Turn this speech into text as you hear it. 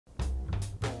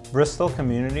Bristol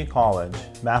Community College,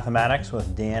 Mathematics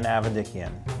with Dan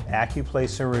Avedikian,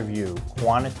 ACCUPLACER Review,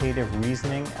 Quantitative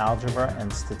Reasoning, Algebra,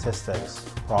 and Statistics,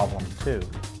 Problem 2.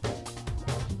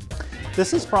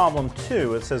 This is Problem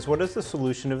 2. It says, what is the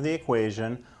solution of the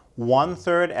equation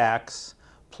 1/3 x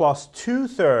plus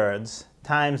 2/3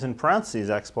 times, in parentheses,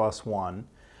 x plus 1,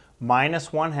 minus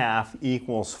 1/2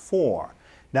 equals 4.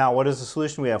 Now, what is the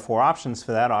solution? We have four options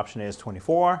for that. Option A is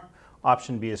 24,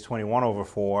 option B is 21 over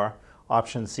 4,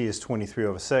 option C is 23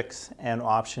 over 6, and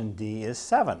option D is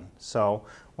 7. So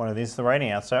one of these is the right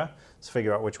answer. Let's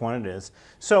figure out which one it is.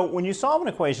 So when you solve an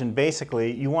equation,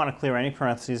 basically, you want to clear any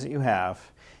parentheses that you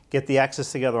have, get the x's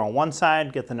together on one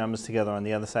side, get the numbers together on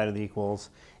the other side of the equals,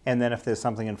 and then if there's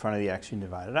something in front of the x, you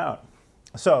divide it out.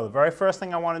 So the very first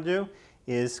thing I want to do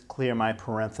is clear my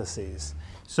parentheses.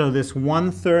 So this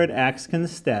 1/3 x can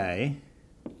stay.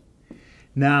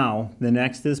 Now, the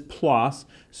next is plus.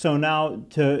 So now,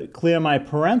 to clear my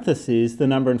parentheses, the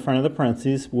number in front of the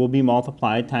parentheses will be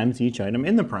multiplied times each item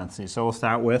in the parentheses. So we'll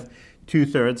start with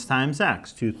 2/3 times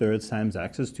x. 2/3 times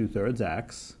x is 2/3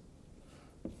 x.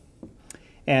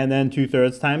 And then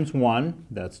 2/3 times 1,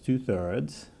 that's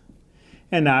 2/3.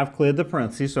 And now I've cleared the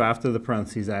parentheses. So after the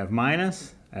parentheses, I have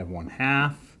minus, I have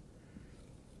 1/2,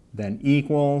 then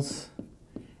equals,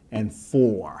 and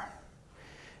 4.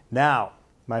 Now,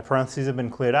 my parentheses have been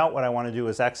cleared out. What I want to do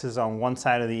is x's on one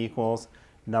side of the equals,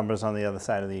 numbers on the other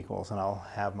side of the equals, and I'll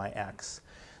have my x.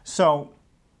 So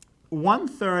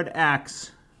 1/3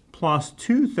 x plus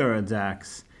 2/3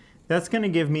 x, that's going to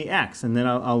give me x, and then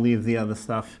I'll leave the other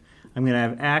stuff. I'm going to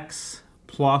have x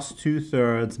plus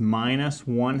 2/3 minus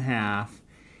 1/2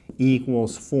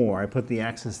 equals 4. I put the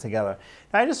x's together.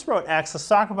 Now I just wrote x. Let's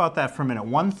talk about that for a minute.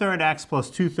 1/3 x plus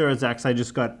 2/3 x, I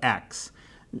just got x.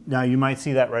 Now you might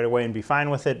see that right away and be fine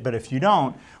with it, but if you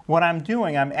don't, what I'm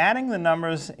doing, I'm adding the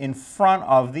numbers in front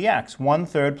of the x.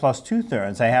 1/3 plus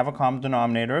 2/3. I have a common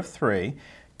denominator of 3.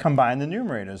 Combine the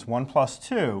numerators, 1 plus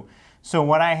 2. So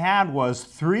what I had was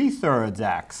 3/3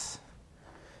 x.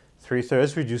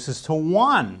 3/3 reduces to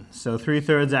 1. So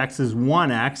 3/3 x is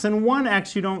 1x, and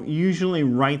 1x you don't usually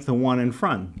write the 1 in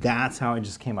front. That's how I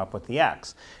just came up with the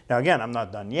x. Now again, I'm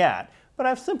not done yet, but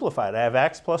I've simplified. I have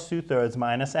x plus 2/3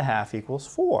 minus 1/2 equals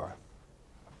 4.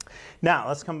 Now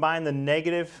let's combine the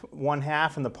negative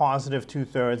 1/2 and the positive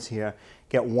 2/3 here,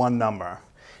 get one number.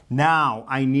 Now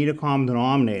I need a common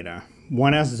denominator.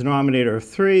 One has a denominator of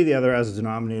 3, the other has a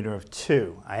denominator of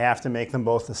 2. I have to make them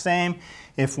both the same.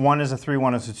 If one is a 3,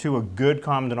 one is a 2, a good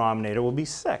common denominator will be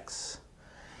 6.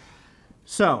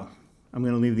 So I'm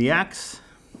going to leave the x.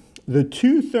 The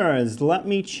 2/3, let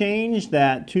me change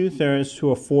that 2/3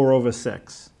 to a 4 over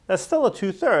 6. That's still a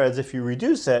 2/3 if you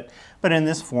reduce it, but in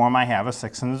this form I have a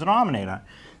 6 in the denominator.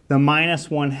 The minus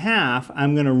 1/2,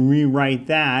 I'm going to rewrite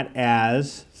that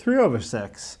as 3 over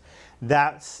 6.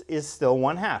 That is still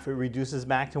 1/2. It reduces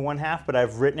back to 1/2, but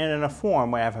I've written it in a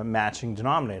form where I have a matching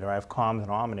denominator. I have common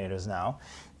denominators now.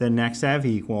 Then next I have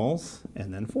equals,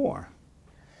 and then 4.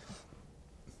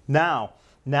 Now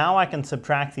I can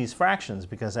subtract these fractions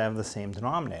because I have the same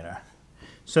denominator.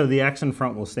 So the x in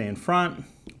front will stay in front,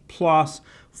 plus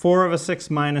 4 over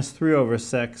 6 minus 3 over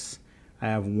 6. I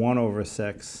have 1 over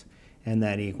 6, and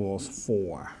that equals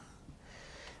 4.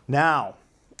 Now,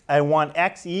 I want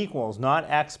x equals, not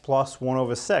x plus 1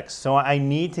 over 6. So I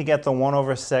need to get the 1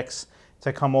 over 6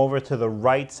 to come over to the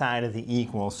right side of the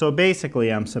equals. So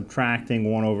basically, I'm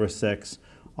subtracting 1 over 6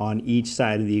 on each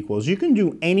side of the equals. You can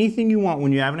do anything you want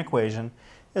when you have an equation,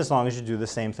 as long as you do the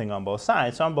same thing on both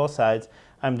sides. So on both sides,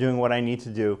 I'm doing what I need to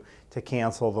do to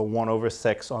cancel the 1 over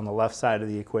 6 on the left side of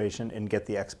the equation and get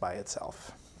the x by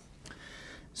itself.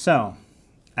 So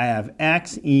I have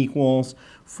x equals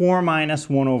 4 minus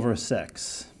 1 over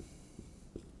 6.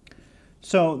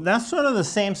 So that's sort of the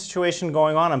same situation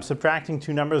going on. I'm subtracting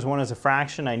two numbers. One is a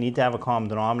fraction. I need to have a common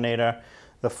denominator.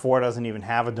 The 4 doesn't even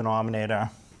have a denominator.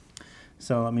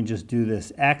 So let me just do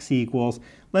this. X equals,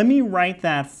 let me write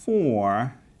that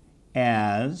 4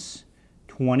 as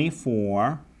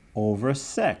 24 over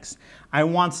 6. I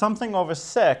want something over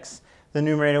 6. The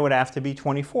numerator would have to be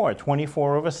 24.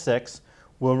 24 over 6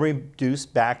 will reduce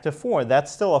back to 4.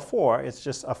 That's still a 4. It's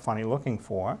just a funny looking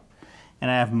 4. And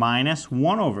I have minus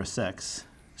 1 over 6.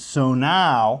 So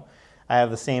now I have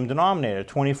the same denominator.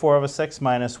 24 over 6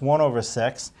 minus 1 over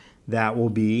 6, that will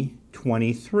be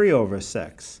 23 over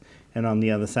 6. And on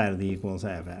the other side of the equals,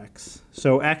 I have x.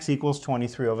 So x equals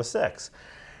 23 over 6.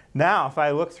 Now, if I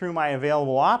look through my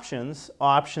available options,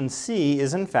 option C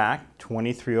is in fact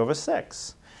 23 over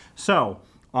 6. So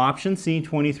option C,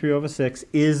 23 over 6,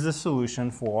 is the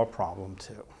solution for problem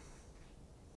 2.